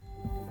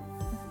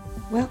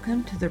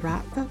Welcome to The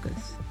Right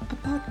Focus, a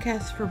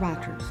podcast for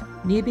writers,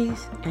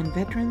 newbies, and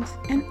veterans,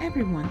 and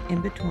everyone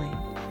in between.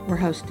 We're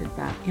hosted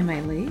by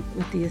M.A. Lee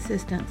with the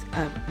assistance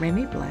of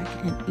Remy Black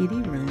and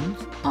Edie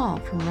Rooms, all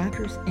from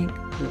Writers Inc.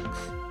 books.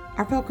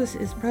 Our focus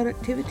is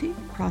productivity,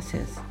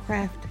 process,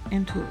 craft,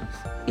 and tools.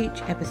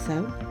 Each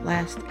episode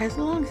lasts as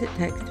long as it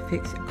takes to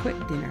fix a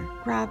quick dinner,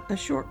 drive a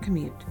short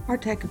commute, or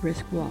take a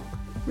brisk walk.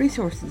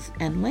 Resources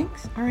and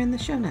links are in the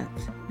show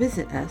notes.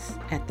 Visit us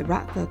at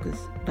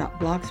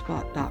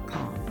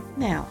therightfocus.blogspot.com.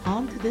 Now,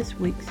 on to this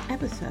week's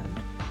episode.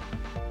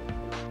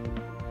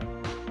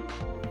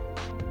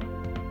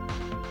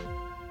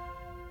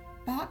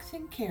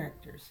 Boxing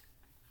characters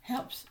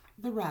helps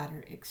the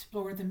writer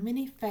explore the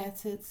many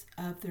facets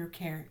of their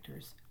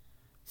characters,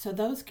 so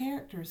those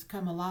characters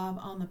come alive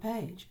on the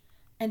page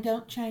and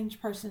don't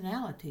change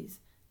personalities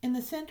in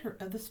the center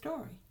of the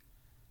story.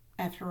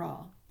 After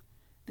all,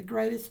 the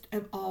greatest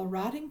of all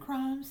writing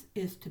crimes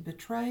is to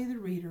betray the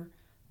reader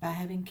by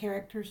having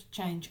characters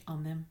change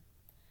on them.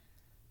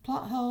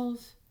 Plot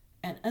holes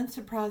and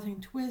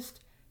unsurprising twists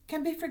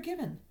can be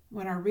forgiven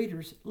when our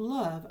readers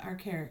love our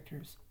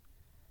characters.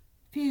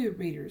 Few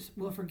readers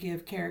will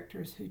forgive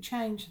characters who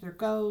change their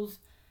goals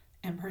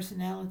and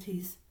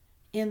personalities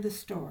in the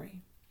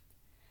story.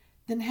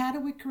 Then how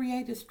do we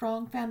create a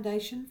strong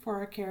foundation for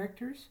our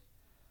characters?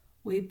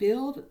 We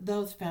build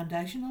those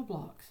foundational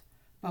blocks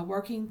by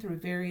working through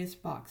various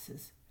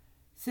boxes,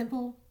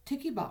 simple,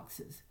 ticky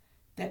boxes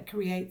that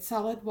create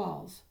solid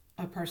walls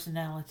of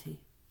personality.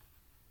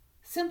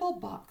 Simple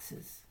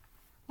boxes,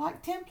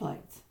 like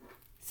templates.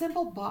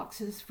 Simple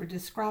boxes for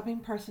describing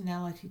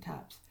personality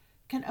types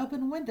can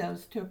open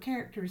windows to a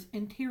character's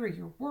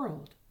interior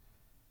world.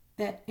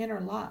 That inner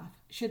life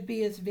should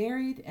be as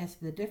varied as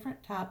the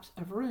different types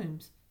of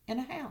rooms in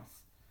a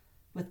house,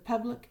 with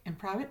public and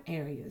private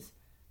areas,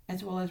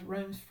 as well as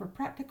rooms for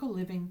practical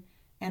living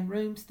and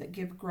rooms that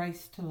give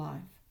grace to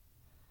life.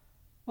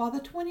 While the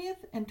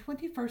 20th and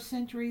 21st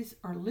centuries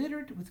are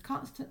littered with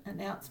constant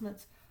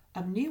announcements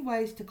of new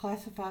ways to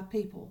classify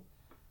people,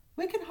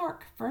 we can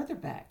hark further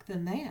back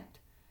than that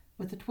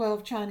with the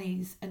 12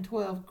 Chinese and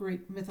 12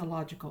 Greek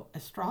mythological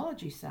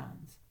astrology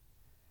signs.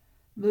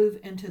 Move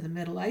into the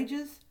Middle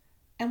Ages,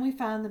 and we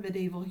find the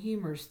medieval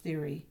humors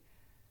theory,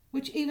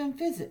 which even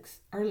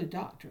physics, early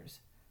doctors,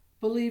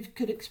 believed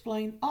could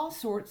explain all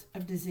sorts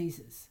of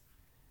diseases.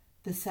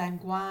 The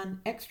sanguine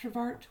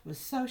extrovert was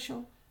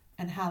social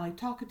and highly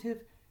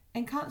talkative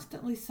and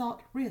constantly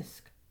sought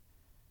risk.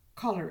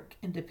 Choleric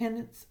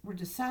independents were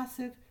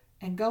decisive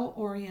and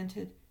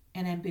goal-oriented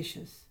and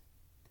ambitious.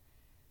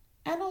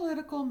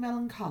 Analytical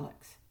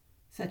melancholics,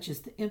 such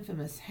as the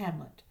infamous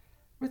Hamlet,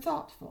 were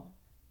thoughtful,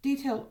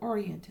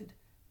 detail-oriented,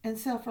 and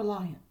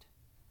self-reliant,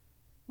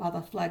 while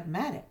the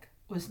phlegmatic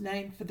was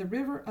named for the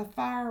river of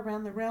fire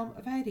around the realm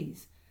of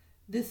Hades.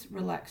 This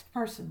relaxed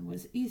person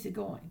was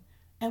easygoing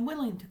and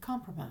willing to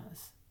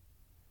compromise.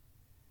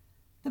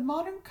 The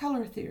modern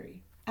color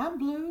theory, I'm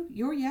blue,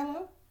 you're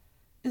yellow,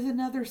 is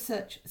another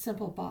such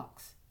simple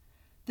box.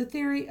 The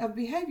theory of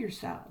behavior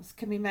styles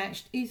can be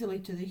matched easily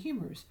to the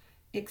humors,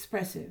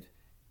 expressive,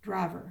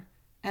 driver,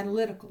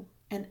 analytical,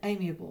 and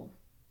amiable.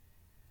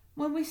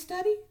 When we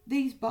study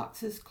these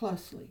boxes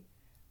closely,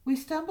 we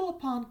stumble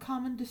upon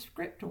common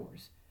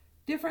descriptors,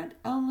 different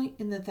only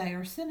in that they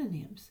are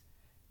synonyms.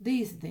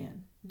 These,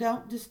 then,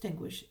 don't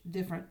distinguish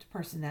different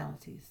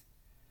personalities.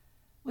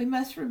 We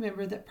must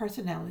remember that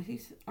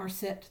personalities are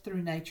set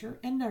through nature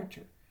and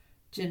nurture,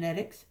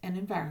 genetics and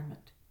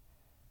environment.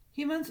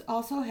 Humans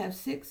also have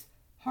 6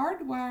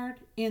 hardwired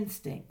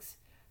instincts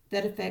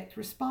that affect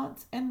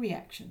response and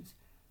reactions,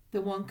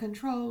 the one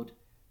controlled,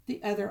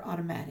 the other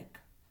automatic.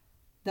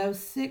 Those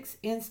 6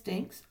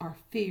 instincts are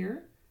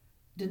fear,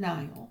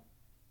 denial,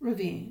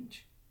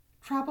 revenge,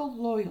 tribal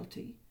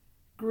loyalty,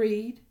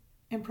 greed,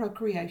 and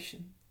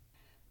procreation.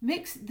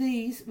 Mix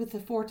these with the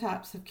 4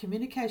 types of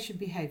communication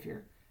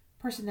behavior,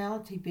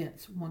 personality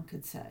bents, one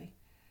could say,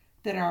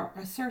 that are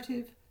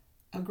assertive,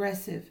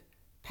 aggressive,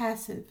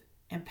 passive,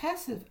 and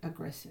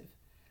passive-aggressive,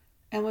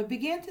 and we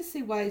begin to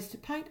see ways to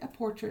paint a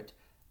portrait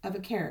of a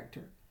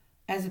character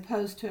as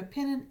opposed to a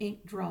pen and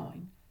ink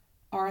drawing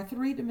or a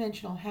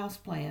 3-dimensional house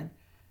plan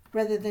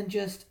rather than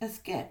just a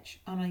sketch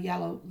on a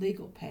yellow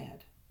legal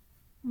pad.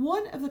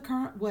 One of the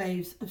current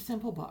waves of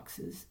simple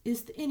boxes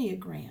is the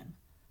Enneagram,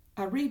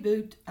 a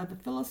reboot of a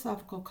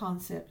philosophical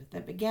concept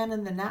that began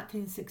in the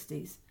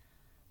 1960s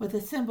with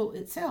the symbol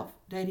itself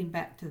dating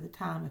back to the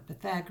time of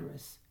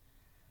Pythagoras.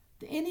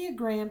 The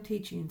Enneagram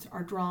teachings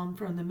are drawn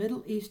from the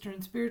Middle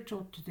Eastern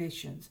spiritual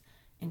traditions,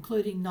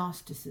 including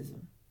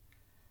Gnosticism.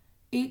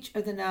 Each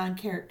of the 9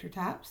 character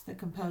types that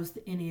compose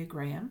the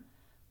Enneagram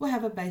will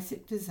have a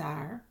basic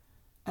desire,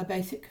 a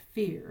basic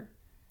fear,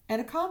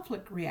 and a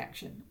conflict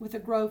reaction with a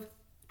growth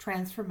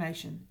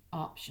transformation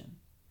option.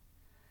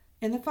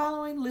 In the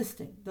following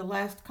listing, the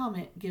last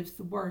comment gives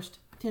the worst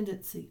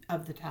tendency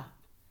of the type.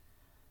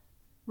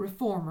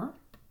 Reformer,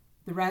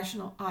 the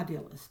rational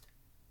idealist,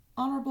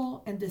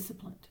 honorable and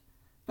disciplined,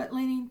 but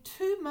leaning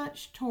too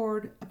much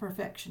toward a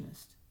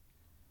perfectionist.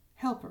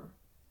 Helper,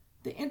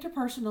 the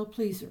interpersonal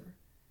pleaser,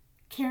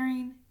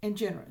 caring and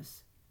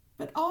generous,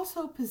 but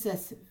also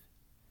possessive.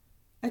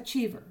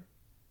 Achiever,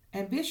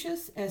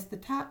 ambitious as the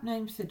type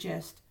name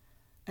suggests,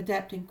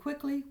 adapting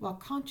quickly while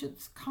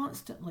conscious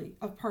constantly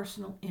of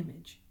personal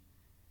image.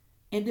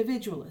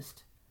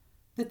 Individualist,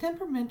 the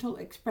temperamental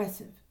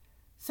expressive,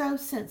 so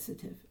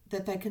sensitive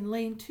that they can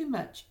lean too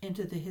much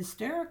into the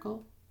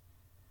hysterical.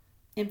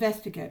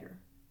 Investigator,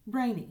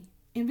 brainy,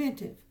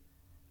 inventive,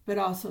 but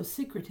also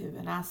secretive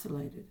and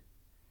isolated.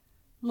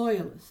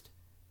 Loyalist,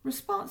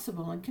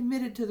 responsible and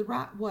committed to the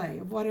right way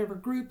of whatever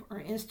group or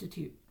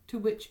institute to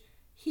which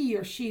he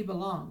or she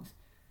belongs,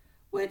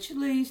 which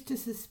leads to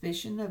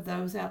suspicion of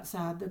those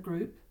outside the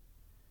group.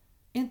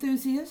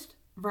 Enthusiast,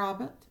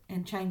 vibrant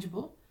and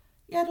changeable,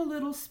 yet a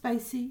little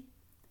spacey.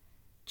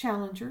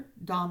 Challenger,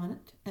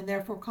 dominant and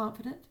therefore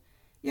confident,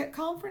 yet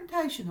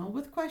confrontational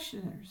with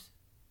questioners.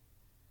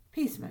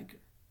 Peacemaker,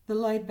 the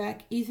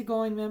laid-back,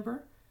 easygoing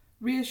member,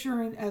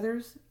 reassuring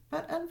others,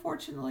 but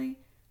unfortunately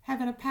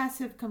having a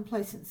passive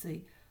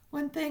complacency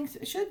when things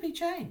should be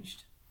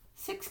changed.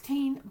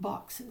 16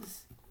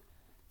 boxes.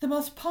 The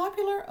most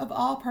popular of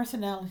all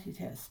personality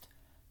tests,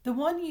 the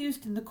one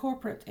used in the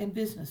corporate and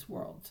business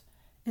worlds,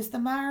 is the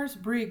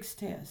Myers-Briggs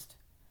test.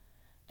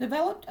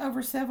 Developed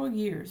over several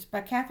years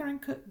by Catherine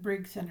Cook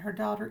Briggs and her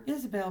daughter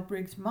Isabel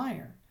Briggs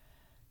Meyer,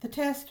 the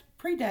test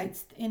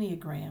predates the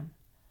Enneagram.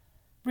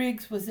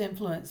 Briggs was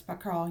influenced by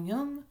Carl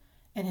Jung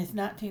and his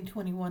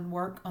 1921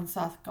 work on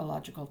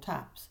psychological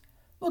types.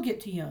 We'll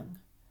get to Jung.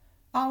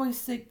 Always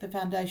seek the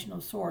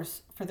foundational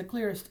source for the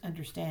clearest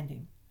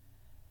understanding.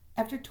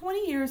 After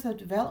 20 years of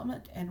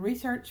development and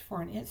research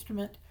for an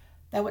instrument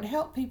that would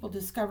help people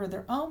discover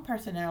their own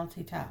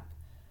personality type,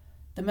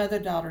 the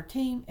mother-daughter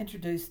team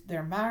introduced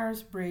their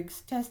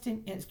Myers-Briggs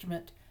testing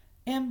instrument,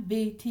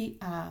 MBTI,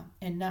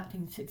 in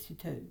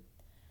 1962.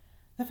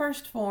 The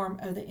first form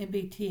of the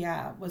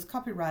MBTI was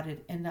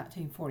copyrighted in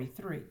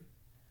 1943.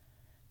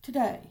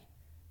 Today,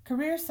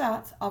 career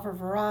sites offer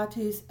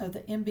varieties of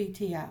the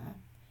MBTI.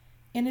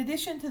 In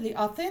addition to the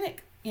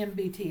authentic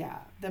MBTI,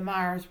 the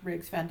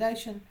Myers-Briggs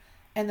Foundation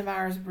and the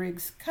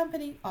Myers-Briggs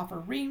Company offer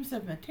reams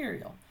of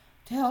material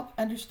to help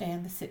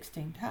understand the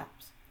 16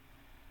 types.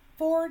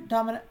 4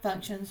 dominant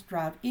functions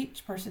drive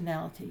each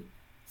personality: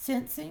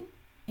 sensing,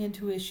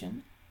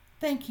 intuition,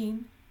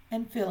 thinking,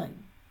 and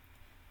feeling.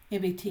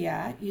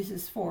 MBTI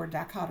uses 4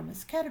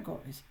 dichotomous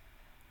categories: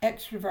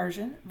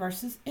 extroversion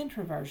versus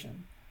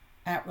introversion,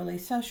 outwardly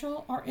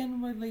social or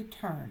inwardly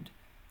turned,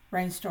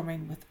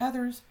 brainstorming with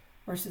others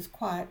versus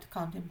quiet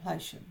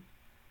contemplation,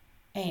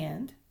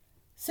 and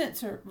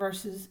sensor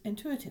versus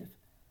intuitive,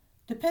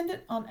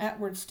 dependent on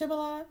outward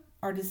stimuli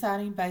or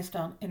deciding based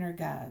on inner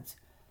guides,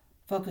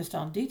 focused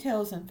on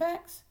details and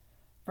facts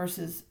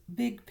versus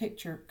big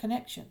picture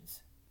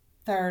connections.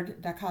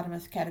 Third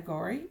dichotomous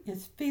category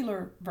is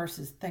feeler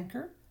versus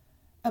thinker,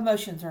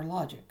 emotions or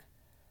logic.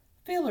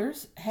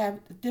 Feelers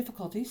have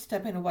difficulty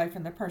stepping away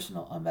from their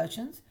personal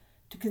emotions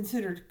to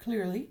consider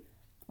clearly,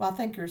 while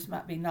thinkers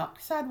might be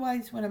knocked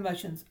sideways when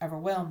emotions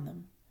overwhelm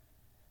them.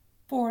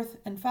 Fourth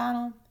and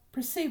final,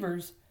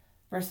 perceivers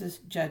versus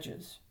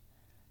judges.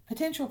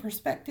 Potential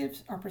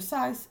perspectives are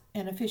precise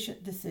and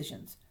efficient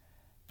decisions.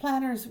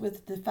 Planners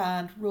with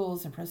defined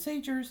rules and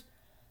procedures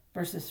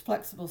versus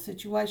flexible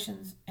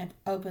situations and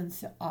open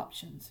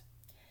options.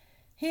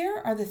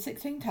 Here are the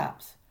 16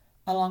 types,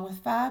 along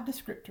with 5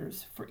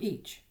 descriptors for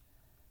each.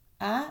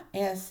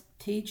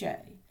 ISTJ,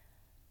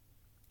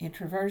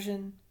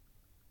 introversion,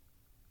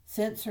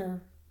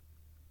 sensor,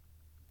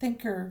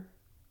 thinker,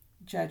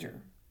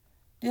 judger.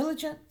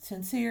 Diligent,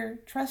 sincere,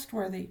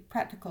 trustworthy,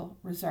 practical,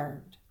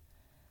 reserved.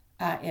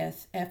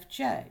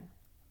 ISFJ,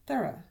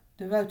 thorough,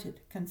 devoted,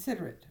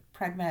 considerate,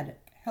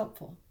 pragmatic,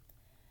 helpful.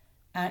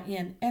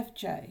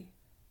 INFJ,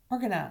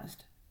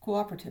 organized,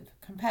 cooperative,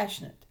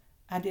 compassionate,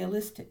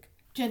 idealistic,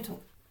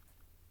 gentle.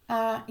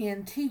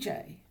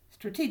 INTJ,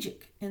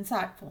 strategic,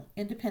 insightful,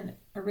 independent,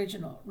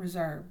 original,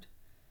 reserved.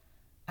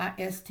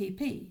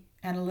 ISTP,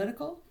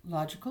 analytical,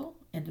 logical,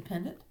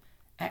 independent,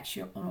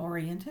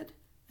 action-oriented,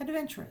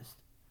 adventurous.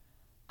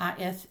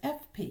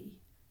 ISFP,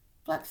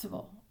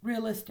 flexible,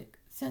 realistic,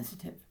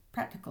 sensitive,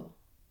 practical,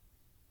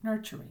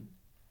 nurturing.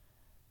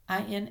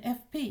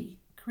 INFP,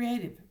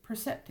 creative,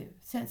 perceptive,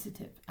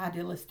 sensitive,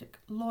 idealistic,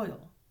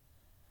 loyal.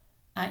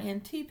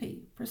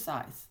 INTP,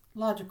 precise,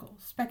 logical,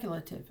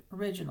 speculative,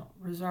 original,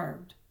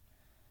 reserved.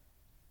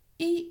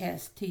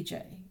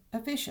 ESTJ,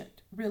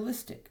 efficient,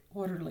 realistic,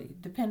 orderly,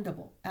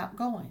 dependable,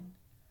 outgoing.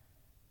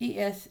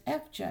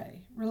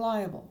 ESFJ,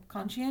 reliable,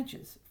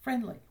 conscientious,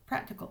 friendly,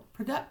 practical,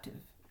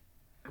 productive.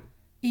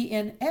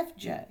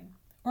 ENFJ,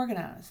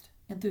 organized,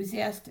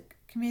 enthusiastic,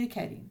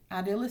 communicating,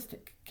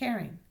 idealistic,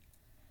 caring.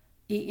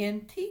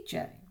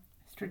 ENTJ,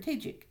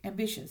 strategic,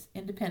 ambitious,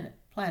 independent,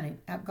 planning,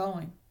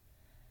 outgoing.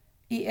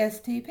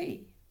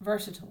 ESTP,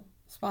 versatile,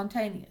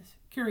 spontaneous,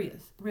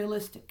 curious,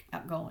 realistic,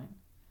 outgoing.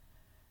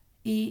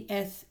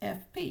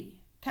 ESFP,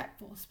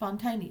 tactful,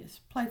 spontaneous,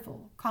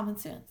 playful, common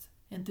sense,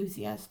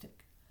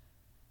 enthusiastic.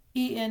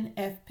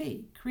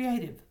 ENFP,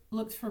 creative,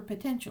 looks for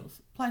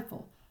potentials,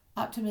 playful,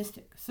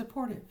 optimistic,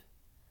 supportive.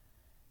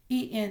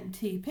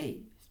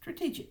 ENTP,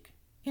 strategic,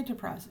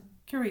 enterprising,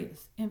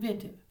 curious,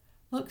 inventive,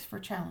 looks for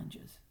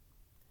challenges.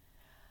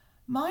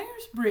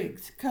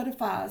 Myers-Briggs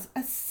codifies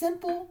a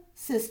simple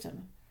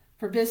system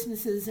for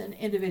businesses and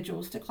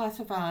individuals to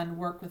classify and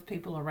work with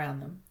people around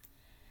them.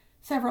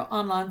 Several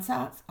online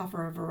sites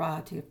offer a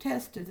variety of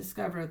tests to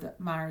discover the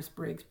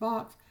Myers-Briggs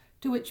box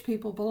to which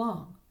people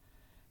belong.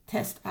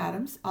 Test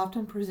items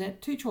often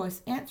present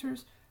two-choice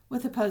answers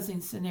with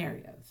opposing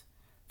scenarios.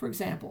 For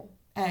example,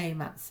 A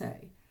might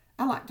say,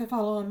 I like to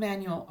follow a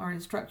manual or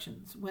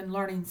instructions when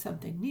learning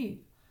something new,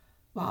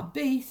 while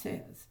B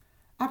says,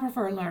 I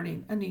prefer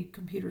learning a new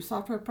computer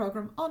software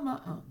program on my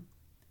own.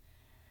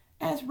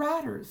 As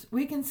writers,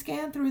 we can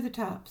scan through the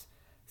types,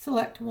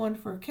 select one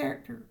for a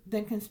character,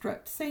 then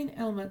construct scene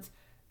elements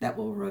that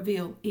will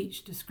reveal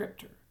each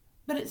descriptor.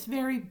 But it's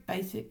very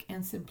basic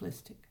and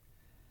simplistic.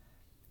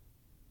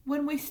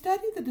 When we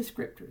study the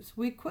descriptors,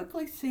 we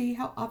quickly see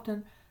how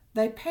often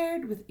they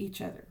paired with each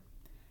other.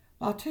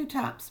 While two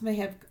types may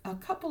have a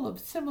couple of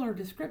similar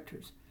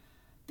descriptors,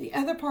 the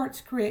other parts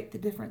create the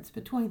difference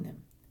between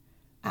them.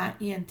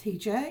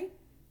 INTJ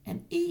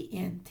and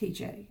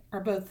ENTJ are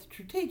both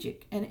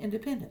strategic and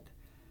independent,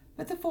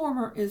 but the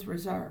former is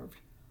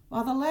reserved,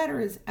 while the latter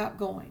is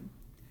outgoing.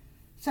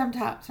 Some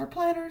types are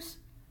planners,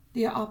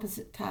 the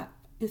opposite type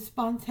is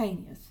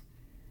spontaneous.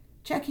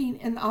 Checking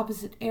in the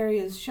opposite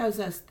areas shows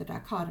us the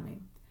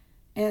dichotomy,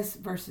 S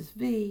versus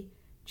V,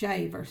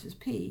 J versus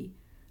P,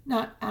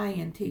 not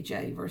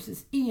INTJ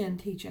versus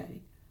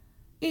ENTJ.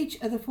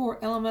 Each of the four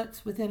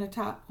elements within a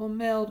type will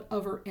meld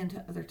over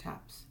into other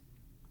types.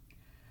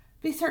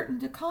 Be certain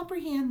to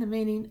comprehend the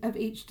meaning of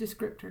each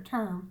descriptor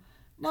term,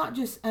 not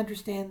just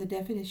understand the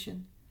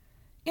definition.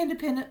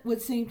 Independent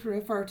would seem to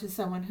refer to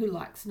someone who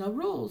likes no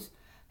rules.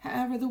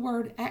 However, the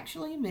word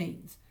actually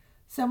means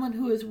someone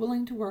who is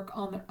willing to work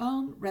on their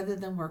own rather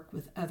than work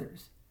with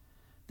others.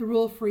 The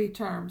rule-free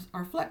terms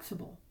are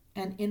flexible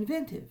and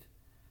inventive.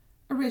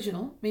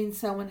 Original means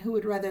someone who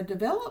would rather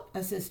develop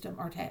a system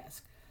or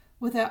task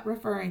without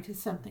referring to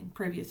something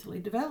previously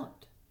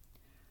developed.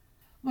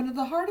 One of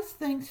the hardest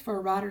things for a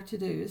writer to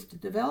do is to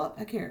develop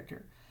a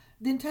character,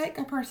 then take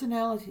a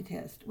personality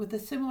test with a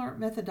similar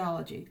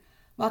methodology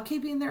while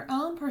keeping their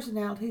own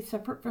personality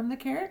separate from the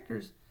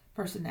character's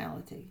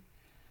personality.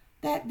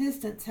 That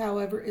distance,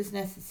 however, is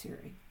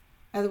necessary.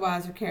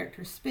 Otherwise, our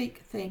characters speak,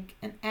 think,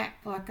 and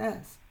act like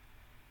us.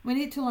 We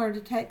need to learn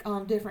to take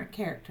on different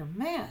character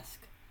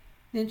masks,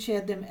 then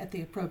shed them at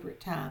the appropriate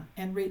time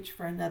and reach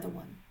for another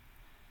one.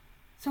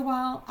 So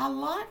while I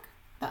like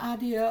the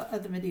idea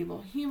of the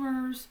medieval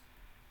humors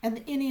and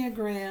the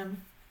Enneagram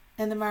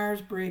and the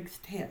Myers-Briggs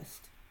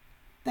test,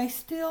 they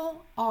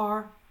still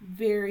are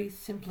very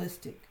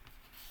simplistic.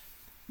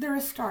 They're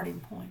a starting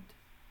point,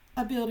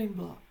 a building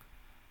block.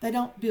 They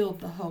don't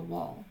build the whole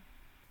wall.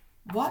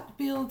 What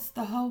builds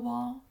the whole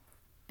wall?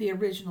 The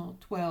original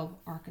 12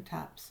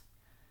 archetypes.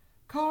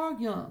 Carl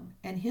Jung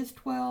and his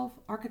 12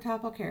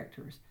 archetypal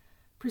characters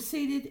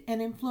preceded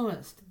and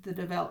influenced the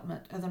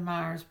development of the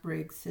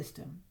Myers-Briggs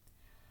system.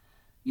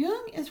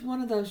 Jung is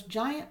one of those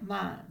giant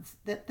minds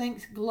that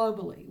thinks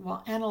globally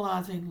while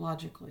analyzing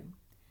logically.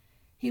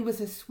 He was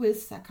a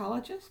Swiss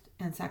psychologist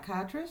and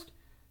psychiatrist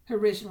who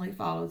originally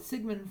followed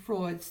Sigmund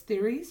Freud's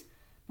theories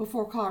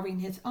before carving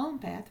his own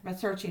path by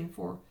searching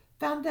for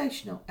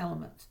foundational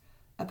elements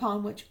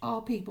upon which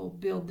all people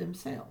build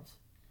themselves.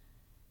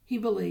 He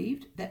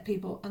believed that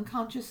people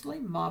unconsciously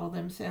model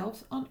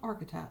themselves on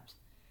archetypes,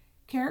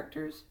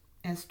 characters,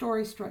 and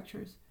story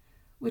structures,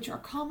 which are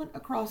common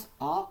across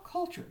all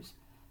cultures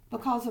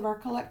because of our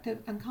collective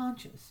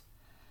unconscious.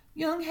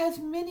 Jung has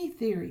many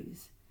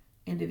theories,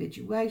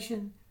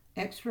 individuation,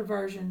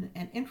 extroversion,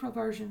 and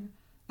introversion,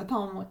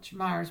 upon which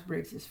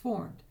Myers-Briggs is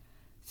formed,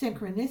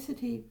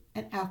 synchronicity,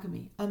 and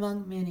alchemy,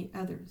 among many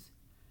others.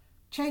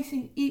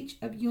 Chasing each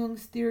of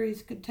Jung's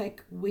theories could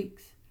take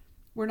weeks.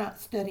 We're not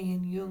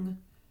studying Jung.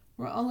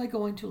 We're only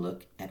going to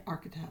look at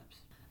archetypes.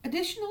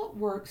 Additional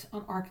works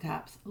on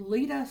archetypes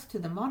lead us to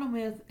the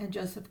monomyth and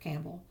Joseph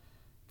Campbell,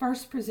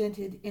 first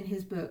presented in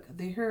his book,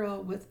 The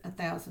Hero with a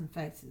Thousand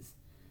Faces,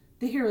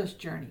 The Hero's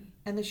Journey,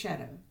 and The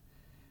Shadow.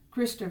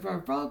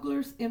 Christopher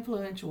Vogler's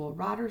influential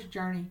Writer's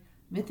Journey,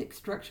 Mythic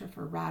Structure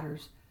for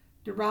Writers,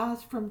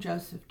 derives from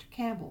Joseph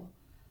Campbell.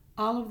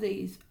 All of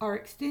these are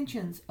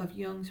extensions of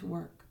Jung's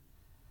work.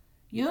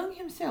 Jung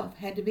himself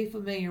had to be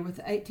familiar with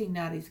the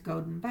 1890s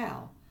Golden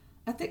Bough,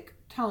 a thick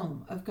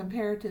tome of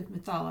comparative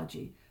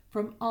mythology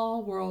from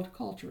all world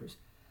cultures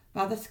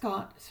by the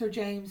Scot Sir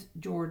James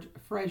George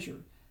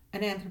Frazer,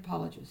 an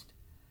anthropologist.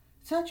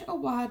 Such a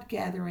wide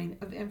gathering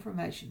of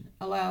information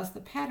allows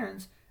the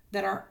patterns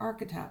that are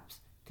archetypes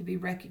to be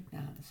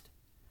recognized.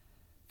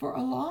 For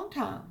a long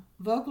time,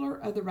 Vogler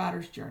of the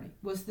Writer's Journey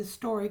was the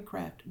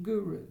storycraft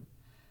guru.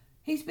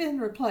 He's been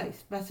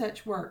replaced by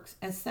such works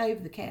as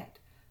Save the Cat,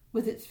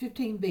 with its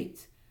 15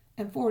 beats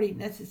and 40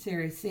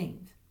 necessary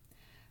scenes.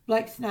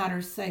 Blake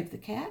Snyder's Save the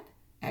Cat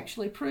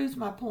actually proves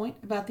my point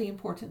about the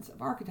importance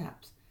of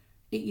archetypes.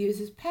 It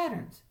uses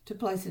patterns to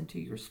place into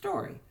your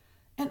story,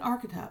 and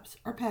archetypes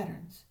are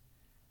patterns.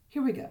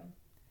 Here we go.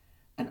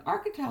 An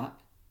archetype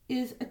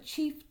is a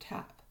chief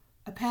type,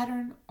 a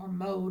pattern or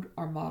mode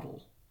or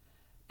model.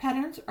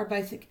 Patterns are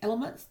basic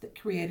elements that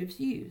creatives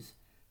use,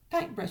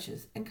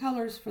 paintbrushes and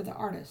colors for the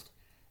artist,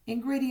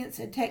 ingredients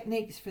and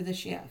techniques for the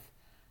chef,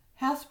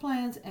 house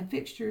plans and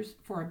fixtures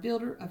for a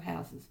builder of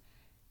houses,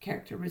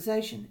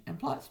 characterization and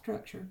plot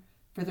structure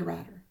for the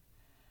writer.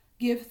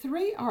 Give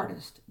 3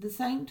 artists the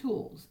same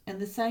tools and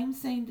the same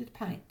scene to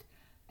paint,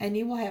 and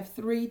you will have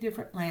 3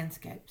 different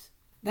landscapes.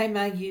 They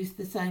may use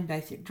the same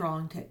basic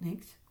drawing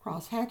techniques,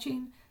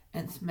 cross-hatching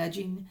and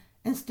smudging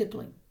and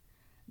stippling.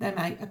 They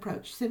may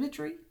approach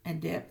symmetry and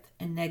depth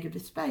and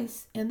negative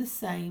space in the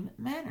same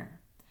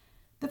manner.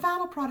 The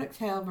final products,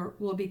 however,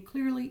 will be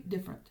clearly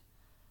different.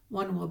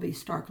 One will be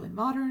starkly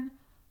modern,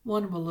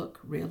 one will look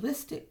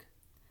realistic,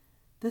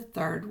 the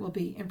third will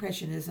be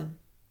impressionism.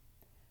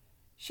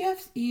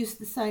 Chefs use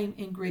the same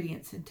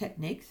ingredients and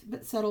techniques,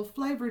 but subtle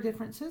flavor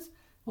differences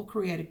will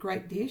create a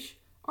great dish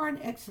or an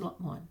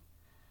excellent one.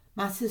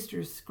 My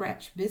sister's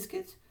scratch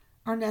biscuits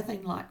are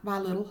nothing like my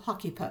little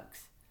hockey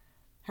pucks.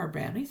 Her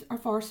brownies are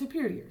far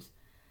superiors,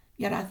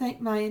 yet I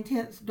think my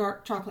intense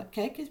dark chocolate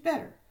cake is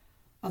better,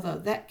 although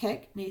that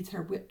cake needs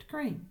her whipped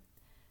cream.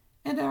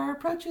 And our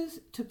approaches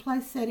to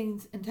place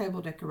settings and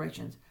table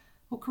decorations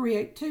will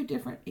create 2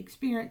 different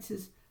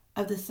experiences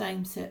of the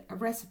same set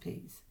of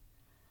recipes.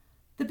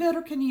 The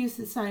builder can use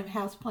the same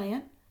house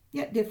plan,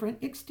 yet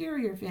different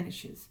exterior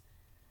finishes.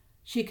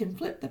 She can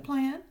flip the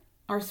plan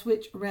or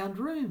switch around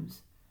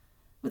rooms.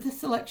 With a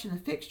selection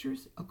of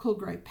fixtures, a cool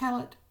gray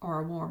palette or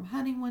a warm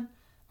honey one,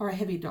 or a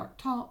heavy dark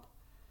top,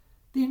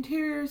 the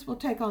interiors will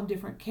take on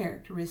different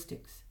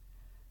characteristics.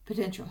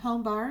 Potential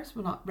home buyers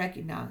will not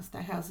recognize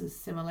the house's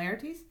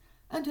similarities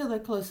until they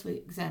closely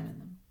examine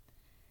them.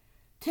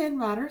 10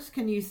 writers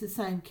can use the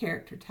same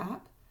character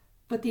type,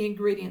 but the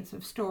ingredients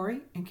of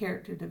story and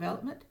character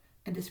development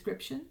and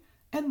description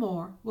and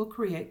more will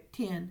create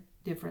 10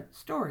 different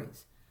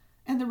stories,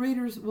 and the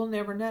readers will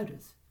never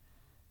notice.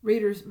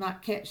 Readers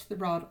might catch the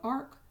broad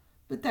arc,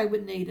 but they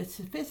would need a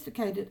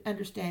sophisticated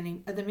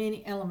understanding of the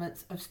many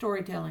elements of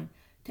storytelling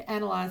to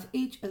analyze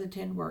each of the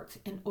 10 works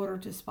in order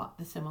to spot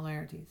the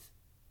similarities.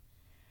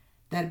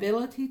 That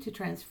ability to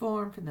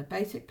transform from the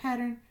basic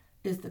pattern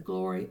is the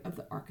glory of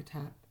the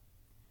archetype.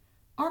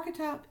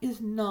 Archetype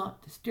is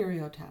not the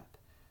stereotype,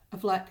 a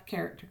flat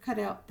character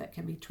cutout that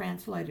can be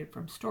translated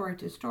from story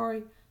to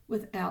story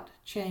without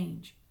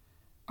change.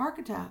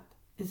 Archetype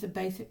is a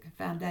basic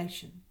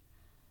foundation.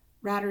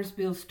 Writers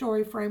build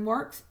story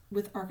frameworks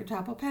with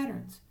archetypal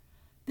patterns.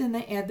 Then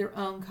they add their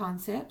own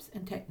concepts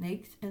and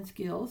techniques and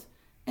skills,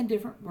 and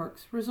different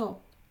works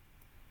result.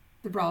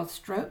 The broad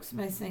strokes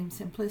may seem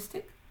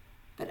simplistic,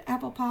 but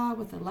apple pie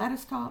with a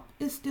lattice top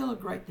is still a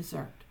great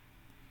dessert.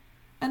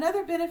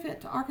 Another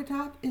benefit to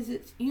archetype is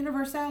its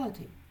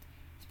universality,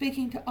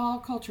 speaking to all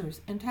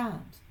cultures and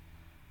times.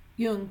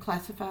 Jung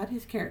classified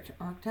his character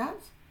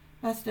archetypes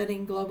by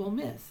studying global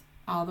myths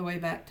all the way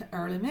back to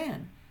early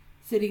man,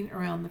 sitting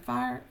around the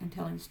fire and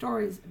telling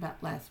stories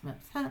about last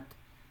month's hunt,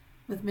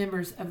 with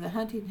members of the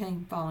hunting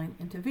team falling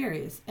into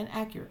various and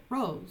accurate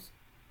roles.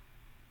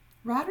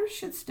 Writers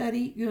should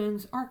study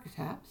Jung's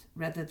archetypes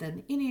rather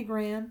than the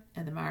Enneagram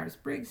and the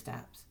Myers-Briggs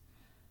types,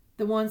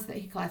 the ones that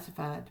he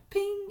classified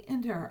ping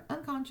into our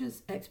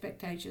unconscious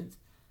expectations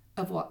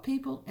of what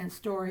people and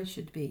stories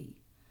should be.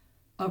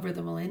 Over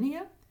the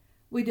millennia,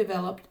 we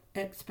developed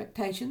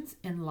expectations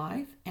in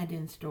life and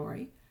in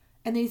story,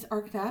 and these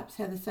archetypes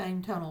have the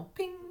same tonal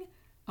ping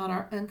on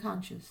our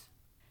unconscious.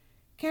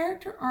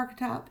 Character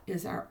archetype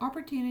is our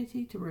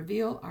opportunity to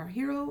reveal our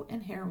hero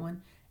and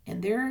heroine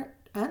in their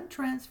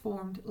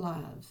untransformed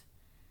lives.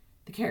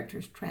 The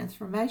character's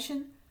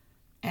transformation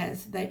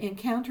as they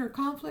encounter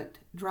conflict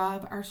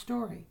drive our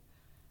story.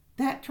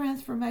 That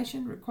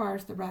transformation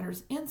requires the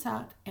writer's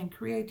insight and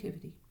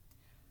creativity.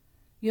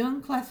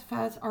 Jung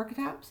classifies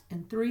archetypes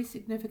in 3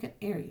 significant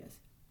areas: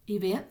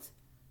 events,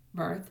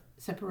 birth,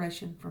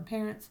 separation from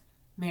parents,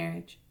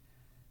 marriage;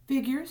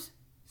 figures,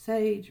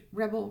 sage,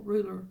 rebel,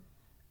 ruler;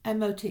 and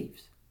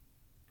motifs,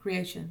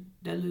 creation,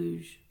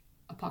 deluge,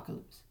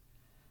 apocalypse.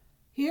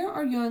 Here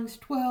are Jung's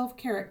 12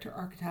 character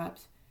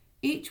archetypes,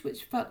 each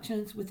which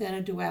functions within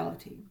a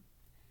duality.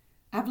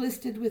 I've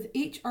listed with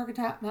each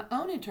archetype my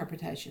own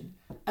interpretation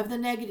of the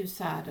negative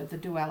side of the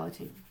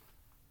duality.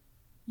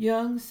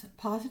 Jung's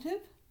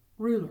positive,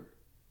 ruler;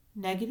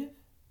 negative,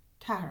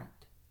 tyrant.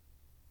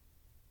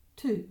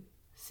 2.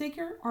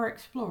 Seeker or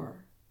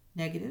explorer;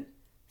 negative,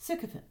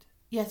 sycophant,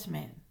 yes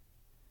man.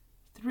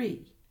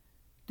 3.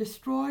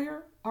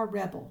 Destroyer or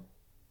rebel;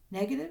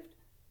 negative,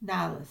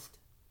 nihilist.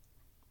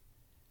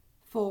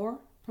 4.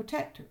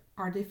 Protector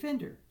or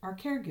defender or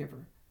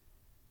caregiver;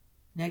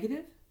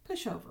 negative,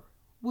 pushover,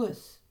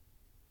 wuss.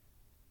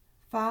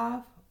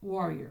 5.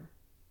 Warrior;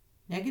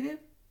 negative,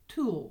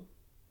 tool.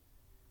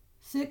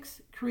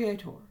 6.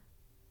 Creator;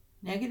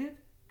 negative,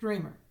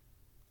 dreamer.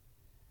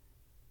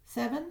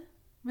 7.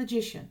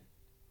 Magician;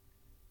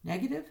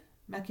 negative,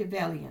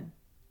 Machiavellian.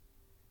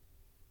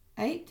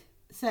 8.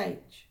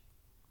 Sage;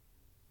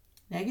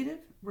 negative,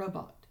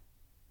 robot.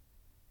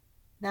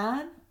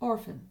 9.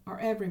 Orphan or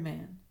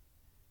everyman;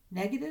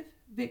 negative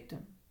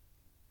victim.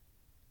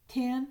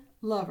 10,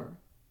 lover,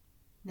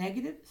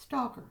 negative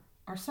stalker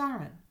or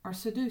siren or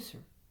seducer.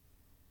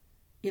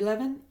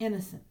 11,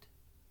 innocent,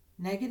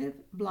 negative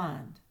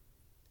blind.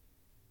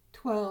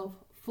 12,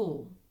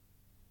 fool,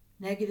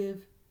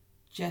 negative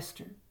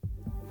jester.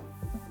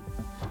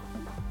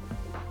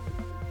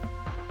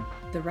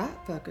 The Right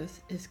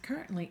Focus is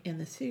currently in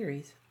the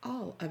series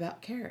all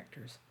about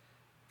characters,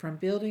 from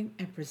building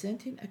and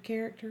presenting a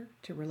character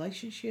to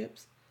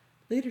relationships,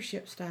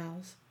 leadership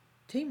styles,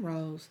 team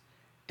roles,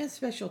 and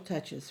special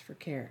touches for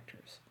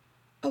characters.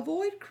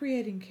 Avoid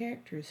creating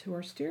characters who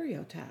are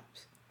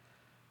stereotypes.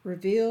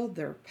 Reveal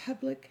their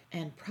public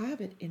and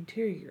private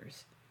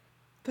interiors.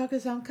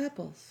 Focus on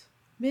couples,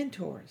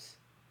 mentors,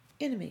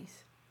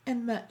 enemies,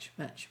 and much,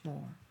 much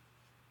more.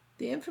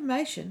 The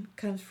information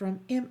comes from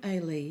M.A.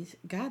 Lee's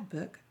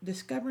guidebook,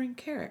 Discovering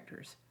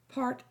Characters,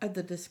 part of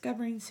the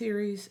Discovering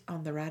series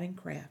on the writing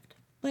craft.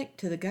 Link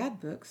to the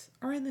guidebooks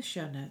are in the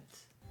show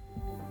notes.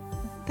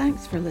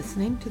 Thanks for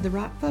listening to The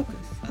Right Focus,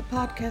 a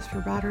podcast for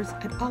writers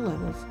at all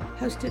levels,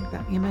 hosted by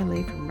M.A.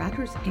 Lee from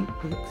Writers Inc.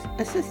 Books,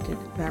 assisted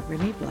by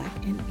Remy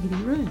Black and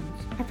Edie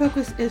Runes. Our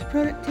focus is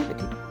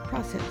productivity,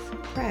 process,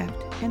 craft,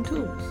 and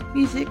tools.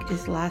 Music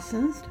is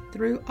licensed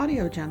through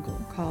Audio Jungle,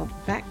 called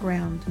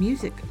Background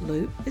Music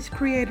Loop. Its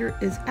creator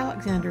is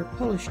Alexander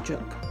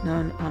Polishchuk,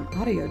 known on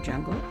Audio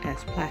Jungle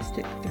as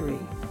Plastic 3.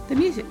 The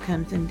music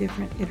comes in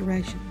different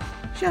iterations.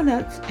 Show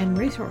notes and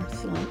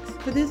resource links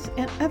for this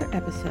and other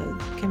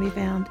episodes can be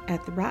found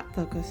at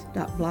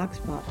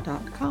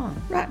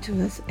therightfocus.blogspot.com. Write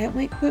to us at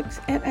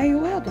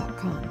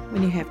winkbooks@aol.com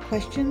when you have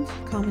questions,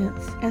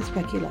 comments, and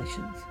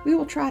speculations. We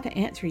will try to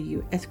answer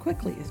you as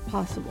quickly as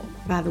possible.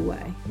 By the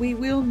way, we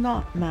will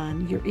not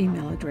mine your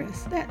email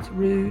address. That's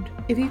rude.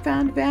 If you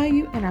find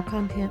value in our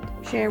content,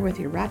 share with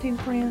your writing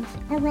friends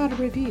or write a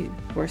review.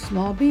 We're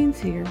small beans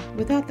here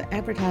without the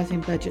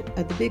advertising budget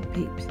of the big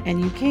peeps,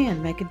 and you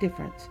can make a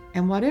difference.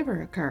 And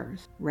whatever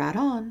occurs, write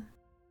on.